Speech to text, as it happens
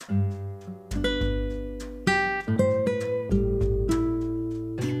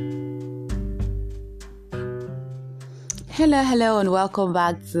Hello, and welcome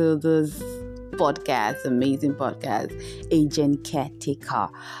back to this podcast, amazing podcast, Agent Caretaker.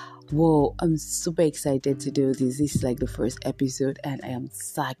 Whoa, I'm super excited to do this. This is like the first episode, and I am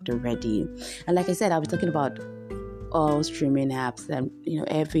psyched already. And like I said, I'll be talking about all streaming apps and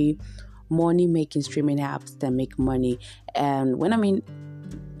every money making streaming apps that make money. And when I mean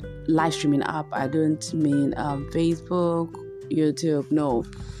live streaming app, I don't mean Facebook, YouTube. No,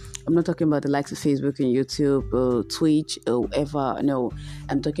 I'm not talking about the likes of Facebook and YouTube, Twitch, or whatever. No,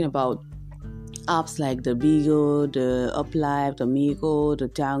 I'm talking about apps like the Bigo, the Uplive, the Migo, the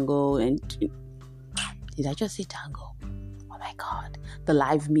Tango, and did I just say Tango? Oh my God, the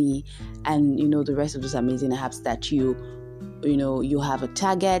Live Me, and the rest of those amazing apps that you have a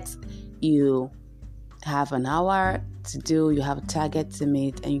target, you have an hour to do, you have a target to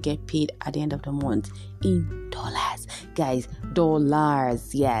meet, and you get paid at the end of the month in dollars. Guys,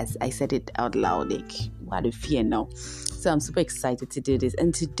 dollars. Yes, I said it out loud. Like, what a fear now. So I'm super excited to do this.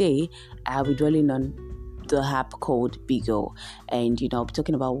 And today, I'll be dwelling on the app called Bigo. And, I'll be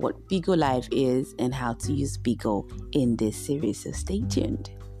talking about what Bigo Live is and how to use Bigo in this series. So stay tuned.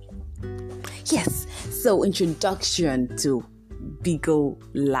 Yes, so introduction to Bigo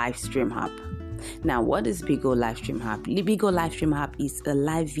live stream app. Now, what is Bigo live stream app? Bigo live stream app is a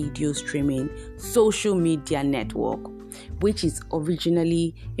live video streaming social media network, which is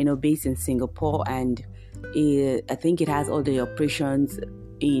originally, based in Singapore, and I think it has all the operations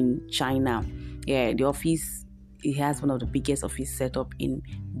in China. Yeah, the office, it has one of the biggest office set up in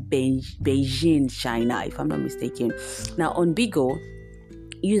Beijing, China, if I'm not mistaken. Now, on Bigo,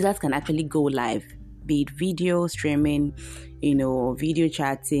 users can actually go live, be it video streaming, video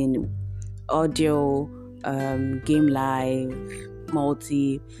chatting, audio, game live,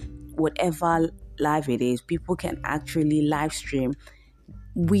 multi, whatever live it is, people can actually live stream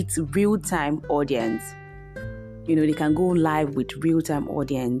with real-time audience. They can go live with real-time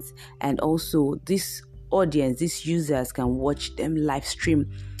audience, and also this audience, these users can watch them live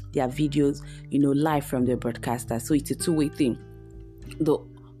stream their videos, live from the broadcaster. So it's a two-way thing. The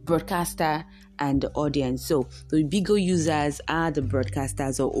broadcaster and the audience. So the Bigo users are the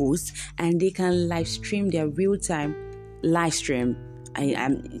broadcasters or hosts, and they can live stream their real-time live stream.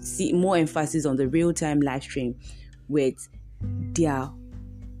 I see more emphasis on the real-time live stream with their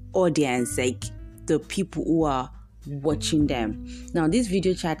audience, like the people who are watching them. Now, this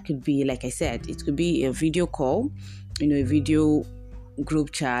video chat could be, like I said, it could be a video call, a video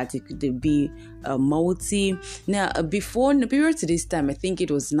group chat. It could be a multi. Now, prior to this time, I think it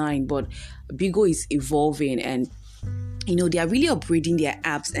was 9, but Bigo is evolving, and they are really upgrading their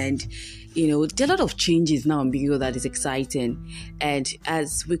apps, and there are a lot of changes now on Bigo that is exciting. And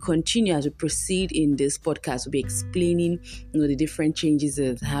as we proceed in this podcast, we'll be explaining the different changes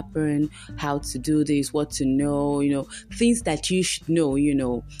that happen, how to do this, what to know, things that you should know,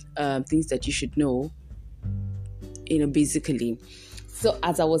 basically. So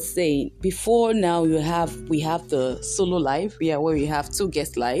as I was saying before, now we have the solo live, where we have 2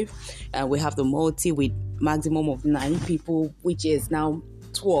 guests live, and we have the multi with maximum of 9 people, which is now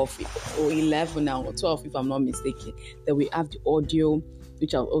 12 or 11 now, or 12 if I'm not mistaken. Then we have the audio,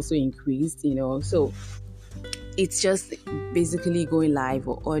 which have also increased, so it's just basically going live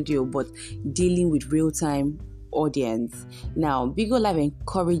or audio, but dealing with real-time audience. Now, Bigo Live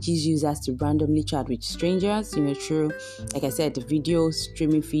encourages users to randomly chat with strangers, through, like I said, the video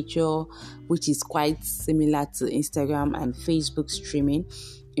streaming feature, which is quite similar to Instagram and Facebook streaming,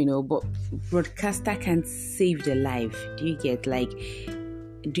 but broadcaster can save the live. Do you get, like,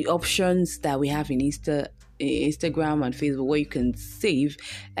 the options that we have in Instagram and Facebook, where you can save,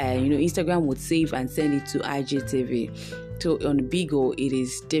 Instagram would save and send it to IGTV. So on Bigo, it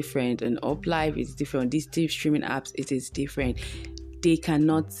is different. On Uplive, it's different. On these two streaming apps, it is different. They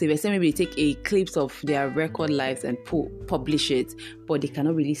cannot save. Except maybe they take a clips of their record lives and publish it, but they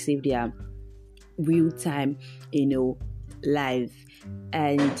cannot really save their real time, live.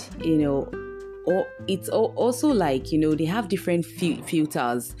 And or it's also like, they have different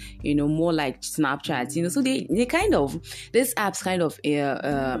filters, more like Snapchat, so they kind of, these apps kind of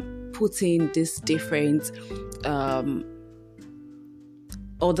put in this different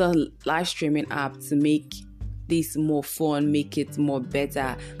other live streaming app to make this more fun, make it more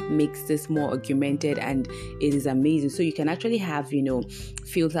better, makes this more augmented, and it is amazing. So you can actually have,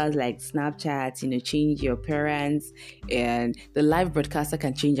 filters like Snapchat, change your appearance, and the live broadcaster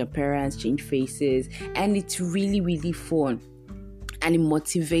can change appearance, change faces, and it's really, really fun. And it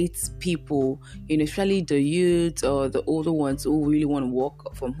motivates people, especially the youth or the older ones who really want to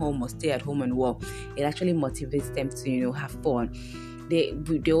work from home or stay at home and work. It actually motivates them to, have fun. They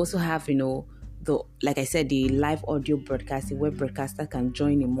also have, like I said, the live audio broadcasting where broadcaster can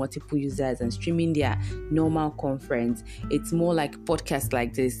join in multiple users and streaming their normal conference. It's more like podcast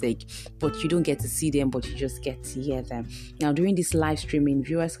like this, but you don't get to see them, but you just get to hear them. Now, during this live streaming,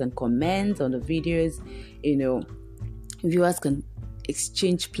 viewers can comment on the videos, viewers can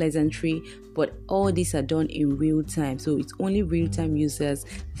exchange pleasantry, but all these are done in real time. So it's only real-time users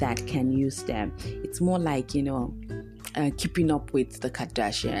that can use them. It's more like, keeping up with the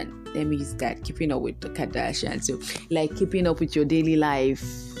Kardashian. Let me use that, keeping up with the Kardashian. So like keeping up with your daily life,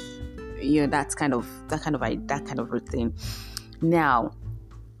 that kind of a thing. Now,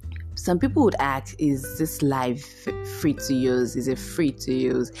 some people would ask, is this live free to use? Is it free to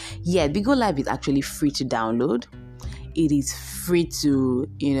use? Yeah, Bigo Live is actually free to download. It is free to,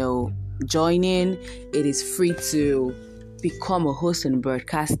 join in. It is free to become a host and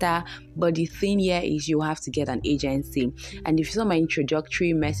broadcaster. But the thing here is you have to get an agency. And if you saw my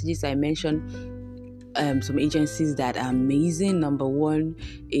introductory messages, I mentioned some agencies that are amazing. Number one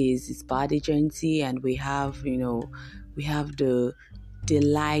is Bad Agency, and we have the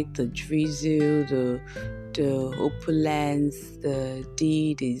Delight, the Drizzle, the Opulence, the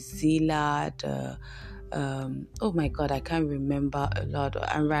D, the Zilla, the oh my god, I can't remember a lot of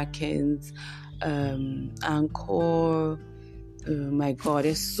Arakins, Anchor. Oh my god,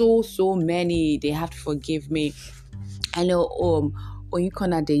 there's so many. They have to forgive me. I know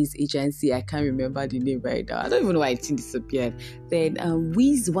Oyukona Days Agency, I can't remember the name right now. I don't even know why it disappeared. Then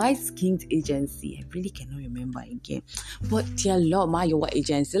Wise King's Agency, I really cannot remember again. But there are a lot, Mayowa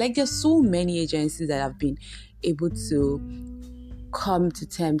Agency. Like, there's so many agencies that have been able to come to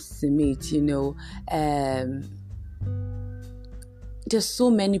terms to meet, there's so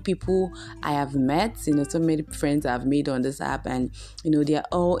many people I have met, so many friends I've made on this app, and they're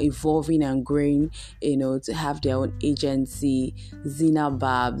all evolving and growing, to have their own agency. Zina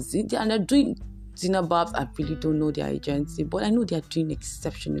Babs, and they're doing Zina Babs. I really don't know their agency, but I know they're doing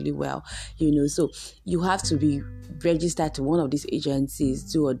exceptionally well, so you have to be registered to one of these agencies,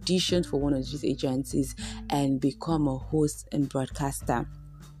 do audition for one of these agencies, and become a host and broadcaster.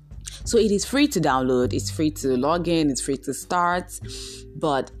 So it is free to download, it's free to log in, it's free to start,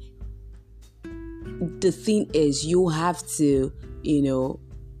 but the thing is you have to,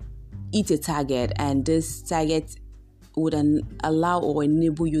 hit a target, and this target would allow or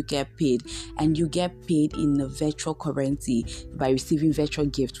enable you get paid, and you get paid in a virtual currency by receiving virtual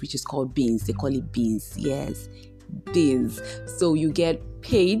gifts, which is called beans. They call it beans. Yes, beans. So you get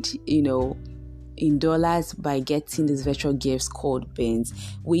paid, in dollars by getting these virtual gifts called beans,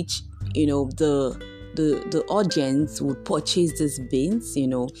 which the audience would purchase these beans,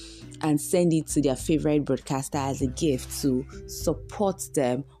 and send it to their favorite broadcaster as a gift to support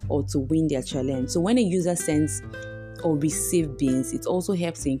them or to win their challenge. So when a user sends or receive beans, it also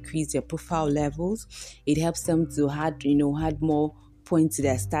helps to increase their profile levels. It helps them to add more points to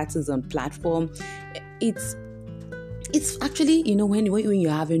their status on platform. It's actually, when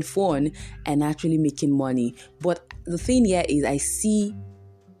you're having fun and actually making money. But the thing here is I see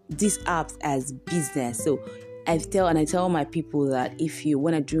these apps as business. So I tell my people that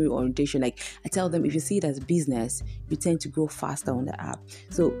when I do orientation, I tell them, if you see it as business, you tend to grow faster on the app.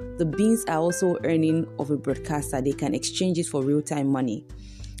 So the beans are also earning of a broadcaster. They can exchange it for real-time money.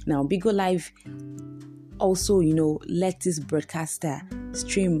 Now, Bigo Live also, let this broadcaster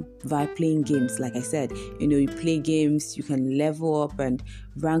stream via playing games. Like I said, you play games, you can level up and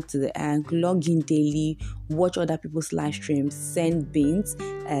rank to the rank, log in daily, watch other people's live streams, send beans,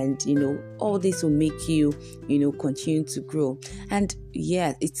 and all this will make you continue to grow. And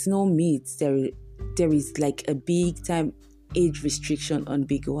yeah, it's no myth. There is like a big time age restriction on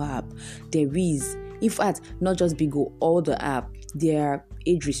Bigo app. There is, in fact, not just Bigo, all the app, there are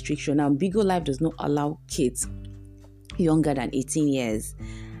age restriction. Now, Bigo Live does not allow kids younger than 18 years,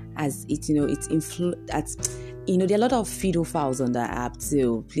 as it there are a lot of pedophiles on the app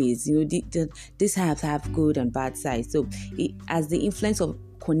too. Please, these apps have good and bad sides. So as the influence of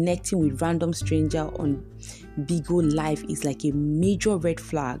connecting with random stranger on Bigo Live is like a major red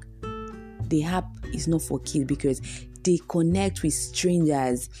flag, the app is not for kids, because they connect with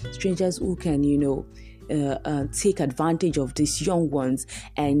strangers who can take advantage of these young ones.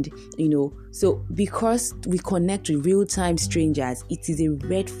 And so because we connect with real-time strangers, it is a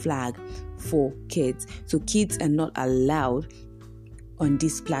red flag for kids. So kids are not allowed on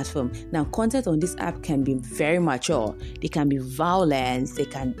this platform. Now, content on this app can be very mature. They can be violent. They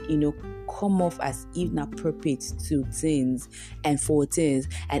can come off as inappropriate to teens and 14s.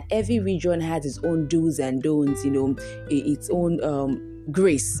 And every region has its own do's and don'ts, its own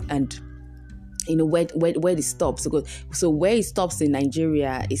grace and where it stops. So where it stops in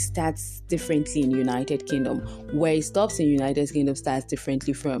Nigeria, it starts differently in United Kingdom. Where it stops in United Kingdom starts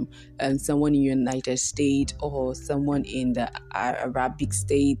differently from someone in United States, or someone in the Arabic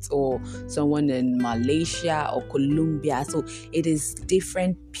states, or someone in Malaysia or Colombia. So it is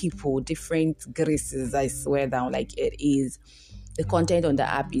different people, different graces. I swear down, like it is. The content on the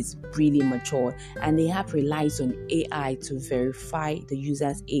app is really mature, and the app relies on AI to verify the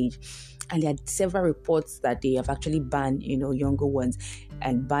user's age. And there are several reports that they have actually banned, younger ones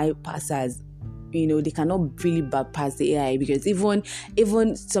and bypassers. They cannot really bypass the AI, because even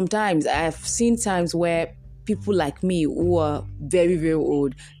sometimes I've seen times where people like me who are very, very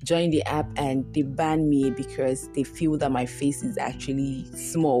old join the app and they ban me because they feel that my face is actually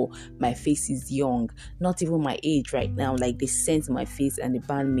small, my face is young, not even my age right now. Like, they sense my face and they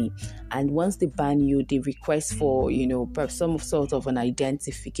ban me. And once they ban you, they request for perhaps some sort of an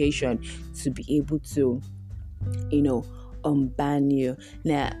identification to be able to ban you.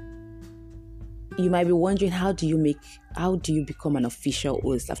 Now, you might be wondering, how do you become an official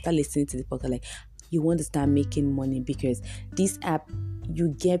host after listening to the podcast? Like, you want to start making money, because this app, you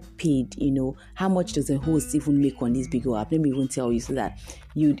get paid. How much does a host even make on this Bigo app? Let me even tell you, so that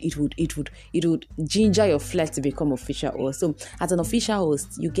it would ginger your flesh to become official host. So as an official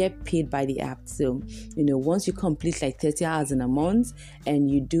host, you get paid by the app. So once you complete like 30 hours in a month, and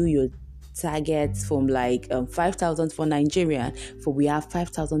you do your targets from like 5,000 for Nigeria, for we have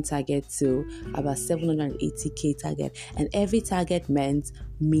 5,000 target to about 780k target, and every target means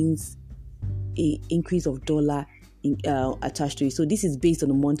a increase of dollar attached to it. So this is based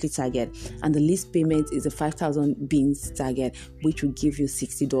on a monthly target, and the least payment is a 5,000 beans target, which will give you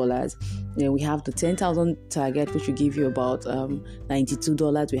 $60. Then we have the 10,000 target, which will give you about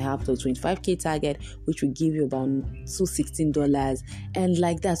 $92. We have the 25k target, which will give you about $216, and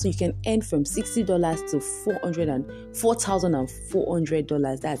like that. So you can earn from $60 to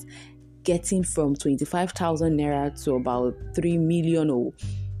 $4,400. That's getting from 25,000 naira to about 3 million or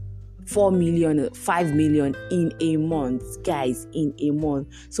 4 million, 5 million in a month, guys, in a month.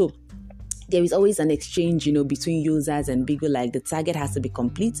 So there is always an exchange, between users and Bigo. Like, the target has to be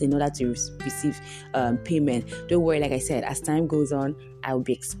complete in order to receive payment. Don't worry, like I said, as time goes on, I'll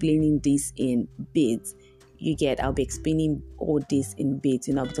be explaining this in bits. I'll be explaining all this in bits.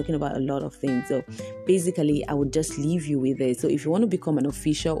 I'll be talking about a lot of things. So basically, I would just leave you with it. So if you want to become an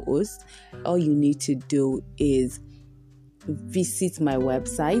official host, all you need to do is visit my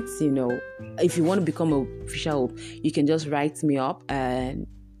website. If you want to become an official host, you can just write me up, and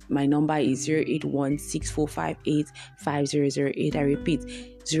my number is 08164585008. I repeat,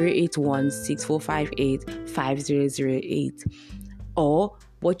 08164585008. Or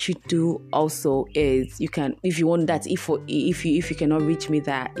what you do also is, you can, if you want that, if you cannot reach me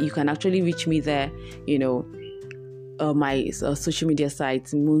there, you can actually reach me there, my social media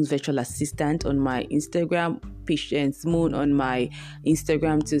sites, Moon's Virtual Assistant on my Instagram, Patience Moon on my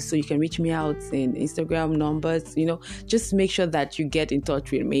Instagram too. So you can reach me out in Instagram numbers. Just make sure that you get in touch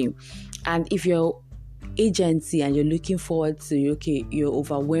with me. And if you're agency and you're looking forward to, you're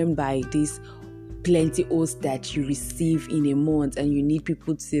overwhelmed by this plenty hosts that you receive in a month, and you need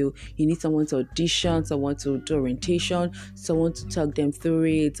someone to audition, someone to do orientation, someone to talk them through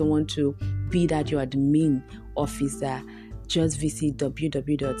it, someone to be that your admin officer, just visit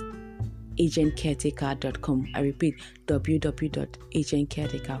www.agentcaretaker.com. I repeat,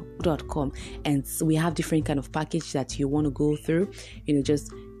 www.agentcaretaker.com. And so we have different kind of package that you want to go through.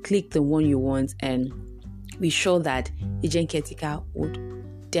 Just click the one you want, and be sure that Agent Caretaker would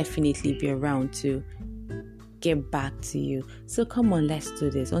definitely be around to get back to you. So come on, let's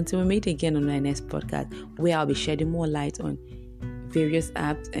do this. Until we meet again on my next podcast, where I'll be shedding more light on various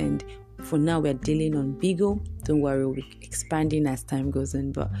apps. And for now, we're dealing on Bigo. Don't worry, we'll be expanding as time goes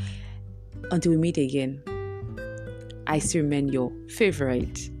on. But until we meet again, I still remain your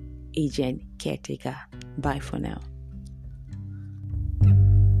favorite Agent Caretaker. Bye for now.